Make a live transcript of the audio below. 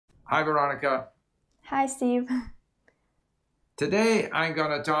Hi, Veronica. Hi, Steve. Today, I'm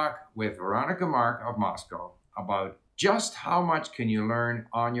going to talk with Veronica Mark of Moscow about just how much can you learn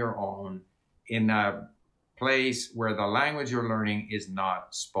on your own in a place where the language you're learning is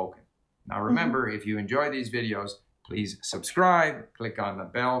not spoken. Now, remember, if you enjoy these videos, please subscribe, click on the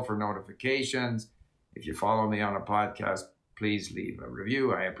bell for notifications. If you follow me on a podcast, please leave a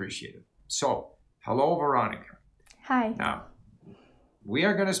review. I appreciate it. So, hello, Veronica. Hi. Now, we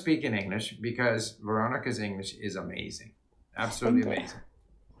are going to speak in English because Veronica's English is amazing. Absolutely Thank you. amazing.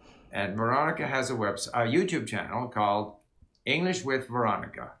 And Veronica has a YouTube channel called English with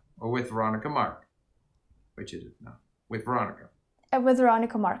Veronica, or with Veronica Mark. Which is it now? With Veronica. With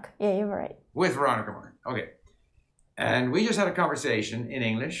Veronica Mark. Yeah, you're right. With Veronica Mark. Okay. And we just had a conversation in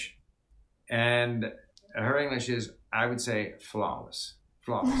English, and her English is, I would say, flawless.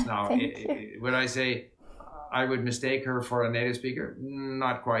 Flawless. Now, would I say I would mistake her for a native speaker?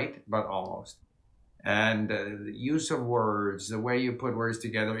 Not quite, but almost. And the use of words, the way you put words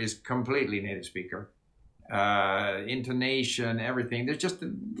together is completely native speaker. Intonation, everything. There's just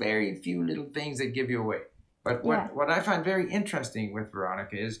very few little things that give you away. But what I find very interesting with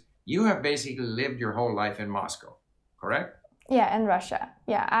Veronica is you have basically lived your whole life in Moscow, correct? Yeah, in Russia.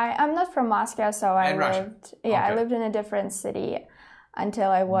 Yeah, I'm not from Moscow, so I lived in a different city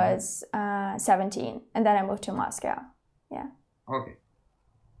until I was 17, and then I moved to Moscow. Yeah. Okay.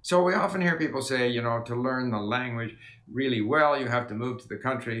 So we often hear people say, you know, to learn the language really well, you have to move to the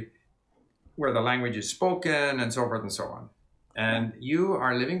country where the language is spoken and so forth and so on. And you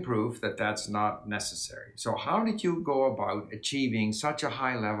are living proof that that's not necessary. So how did you go about achieving such a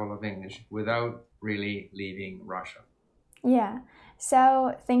high level of English without really leaving Russia? Yeah.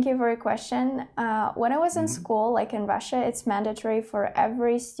 So thank you for your question. When I was in school, like in Russia, it's mandatory for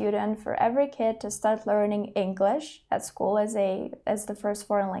every student, for every kid to start learning English at school as the first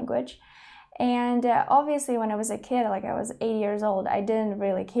foreign language. And obviously, when I was a kid, like I was 8 years old, I didn't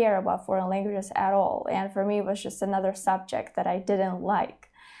really care about foreign languages at all. And for me, it was just another subject that I didn't like.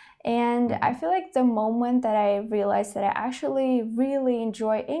 And I feel like the moment that I realized that I actually really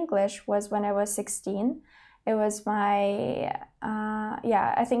enjoy English was when I was 16. It was my,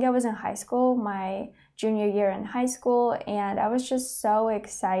 I think I was in high school, my junior year in high school, and I was just so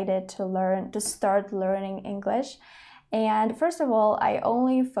excited to start learning English. And first of all, I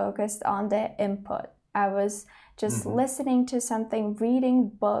only focused on the input. I was just listening to something, reading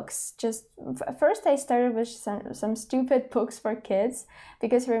books. First I started with some stupid books for kids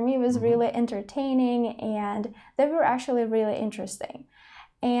because for me it was really entertaining and they were actually really interesting.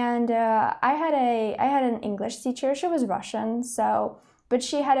 And I had an English teacher. She was Russian, but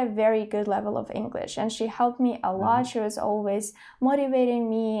she had a very good level of English and she helped me a lot. She was always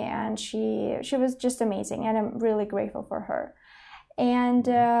motivating me and she was just amazing and I'm really grateful for her. And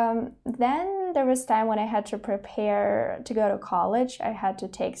then there was time when I had to prepare to go to college. I had to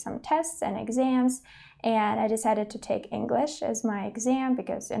take some tests and exams and I decided to take English as my exam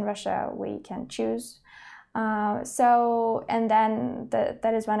because in Russia we can choose. And then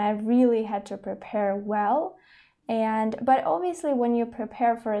that is when I really had to prepare well. But obviously when you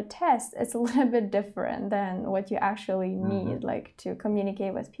prepare for a test, it's a little bit different than what you actually need, like to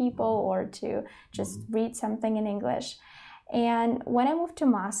communicate with people or to just read something in English. And when I moved to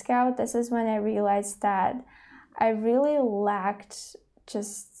Moscow, this is when I realized that I really lacked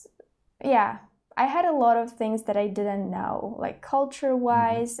I had a lot of things that I didn't know, like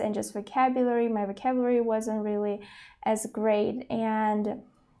culture-wise and just vocabulary. My vocabulary wasn't really as great. And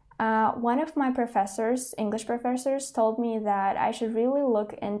one of my professors, English professors, told me that I should really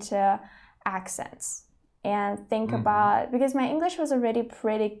look into accents and think about, because my English was already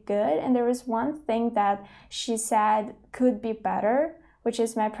pretty good. And there was one thing that she said could be better, which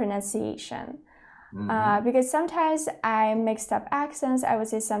is my pronunciation. Because sometimes I mixed up accents. I would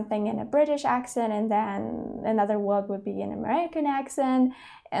say something in a British accent and then another word would be an American accent.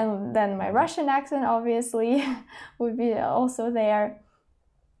 And then my Russian accent, obviously, would be also there.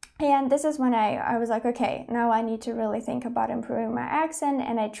 And this is when I was like, okay, now I need to really think about improving my accent.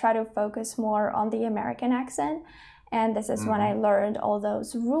 And I try to focus more on the American accent. And this is when I learned all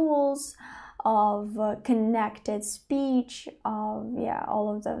those rules of connected speech, of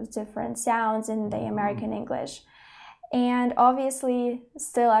all of those different sounds in the American English. And obviously,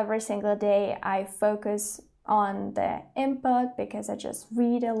 still every single day, I focus on the input because I just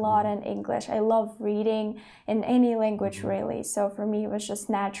read a lot in English. I love reading in any language, really. So for me, it was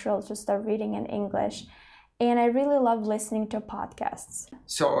just natural to start reading in English. And I really love listening to podcasts.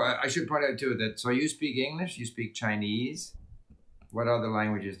 So I should point out too that, so you speak English, you speak Chinese. What other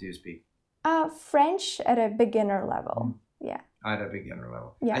languages do you speak? French at a beginner level. Yeah. At a beginner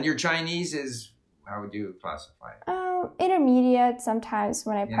level. Yeah. And your Chinese is, how would you classify it? Intermediate. Sometimes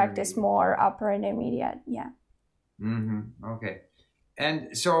when I practice more, upper intermediate. Yeah. Okay.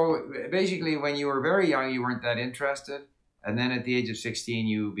 And so basically, when you were very young, you weren't that interested, and then at the age of 16,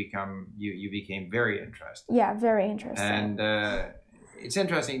 you became very interested. Yeah, very interested. And it's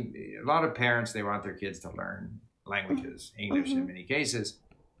interesting. A lot of parents, they want their kids to learn languages, English in many cases,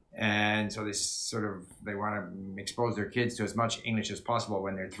 and so they want to expose their kids to as much English as possible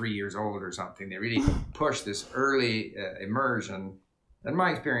when they're 3 years old or something. They really push this early immersion. And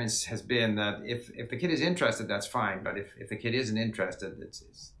my experience has been that if the kid is interested, that's fine. But if the kid isn't interested,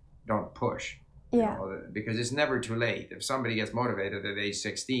 it's don't push. Yeah. Because it's never too late. If somebody gets motivated at age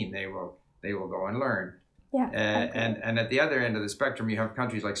 16, they will go and learn. Yeah. And at the other end of the spectrum, you have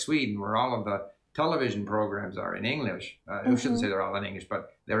countries like Sweden, where all of the television programs are in English. I shouldn't say they're all in English,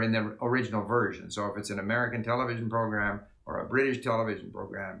 but they're in the original version. So if it's an American television program or a British television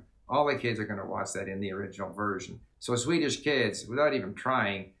program, all the kids are going to watch that in the original version. So Swedish kids, without even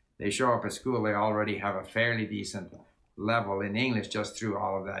trying, they show up at school, they already have a fairly decent level in English just through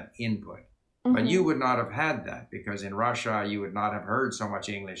all of that input. But you would not have had that, because in Russia, you would not have heard so much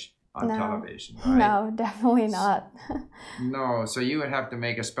English on television, right? No, definitely not. No, so you would have to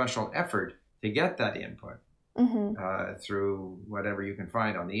make a special effort to get that input through whatever you can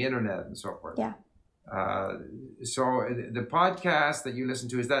find on the internet and so forth. Yeah. So the podcast that you listen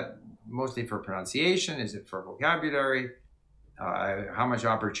to, is that mostly for pronunciation? Is it for vocabulary? How much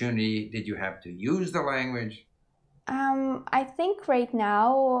opportunity did you have to use the language? I think right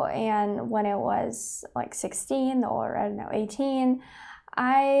now, and when I was like 16 or I don't know, 18,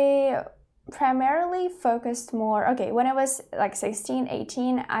 I primarily focused more, when I was like 16,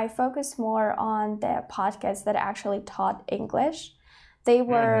 18, I focused more on the podcasts that actually taught English. They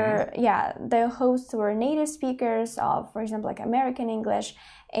were, the hosts were native speakers of, for example, like American English,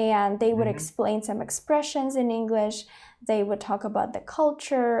 and they would explain some expressions in English. They would talk about the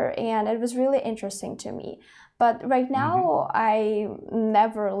culture, and it was really interesting to me. But right now, I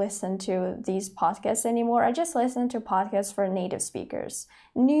never listen to these podcasts anymore. I just listen to podcasts for native speakers.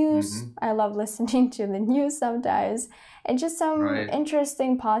 News, I love listening to the news sometimes. And just some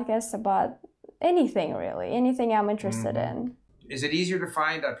interesting podcasts about anything, really. Anything I'm interested in. Is it easier to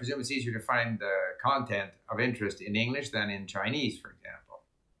find, I presume it's easier to find the content of interest in English than in Chinese, for example?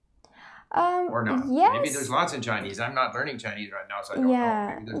 Or not? Yes. Maybe there's lots in Chinese. I'm not learning Chinese right now, so I don't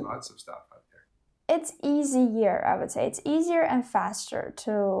know. Maybe there's lots of stuff out there. It's easier, I would say. It's easier and faster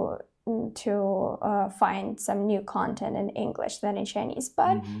to find some new content in English than in Chinese.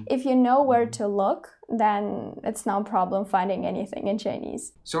 But if you know where to look, then it's no problem finding anything in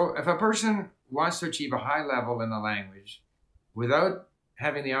Chinese. So if a person wants to achieve a high level in the language without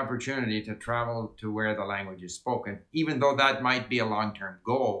having the opportunity to travel to where the language is spoken, even though that might be a long-term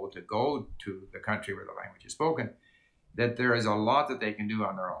goal to go to the country where the language is spoken, that there is a lot that they can do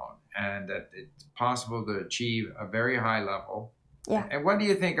on their own, and that it's possible to achieve a very high level. Yeah. And what do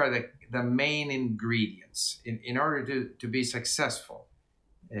you think are the main ingredients in order to be successful,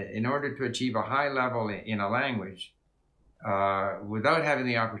 in order to achieve a high level in a language without having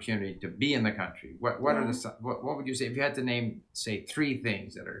the opportunity to be in the country? What would you say, if you had to name, say, 3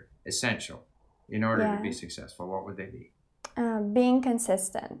 things that are essential in order to be successful, what would they be? Being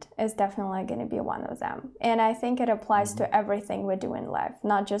consistent is definitely going to be one of them. And I think it applies to everything we do in life,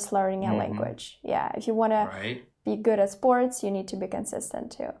 not just learning a language. Yeah, if you want to be good at sports, you need to be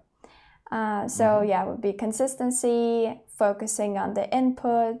consistent too. It would be consistency, focusing on the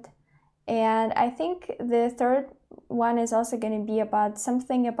input. And I think the third one is also going to be about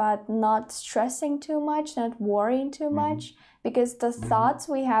something about not stressing too much, not worrying too much, because the thoughts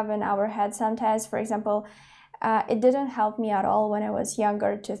we have in our head sometimes, for example, it didn't help me at all when I was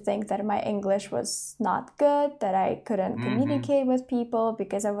younger to think that my English was not good, that I couldn't communicate with people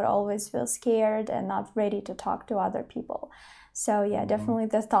because I would always feel scared and not ready to talk to other people. So definitely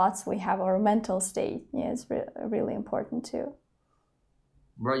the thoughts we have, our mental state is really important too.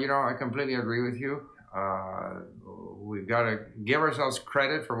 Well, I completely agree with you. We've got to give ourselves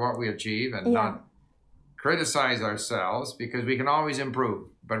credit for what we achieve and not criticize ourselves, because we can always improve.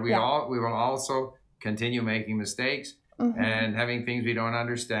 But we will also continue making mistakes and having things we don't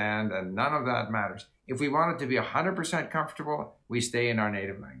understand, and none of that matters. If we want it to be 100% comfortable, we stay in our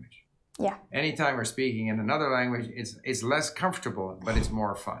native language. Yeah. Anytime we're speaking in another language, it's less comfortable, but it's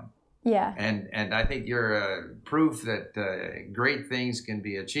more fun. Yeah. And I think you're proof that great things can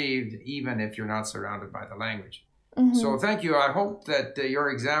be achieved even if you're not surrounded by the language. So thank you. I hope that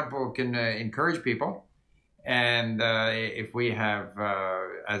your example can encourage people. And if we have,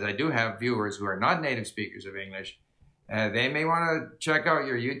 as I do have viewers who are not native speakers of English, They may want to check out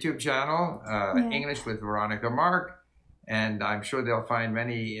your YouTube channel, English with Veronica Mark, and I'm sure they'll find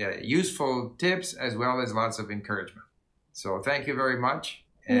many useful tips as well as lots of encouragement. So thank you very much,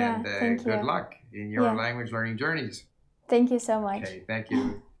 and good luck in your language learning journeys. Thank you so much. Okay, thank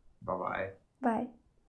you. Bye-bye. Bye.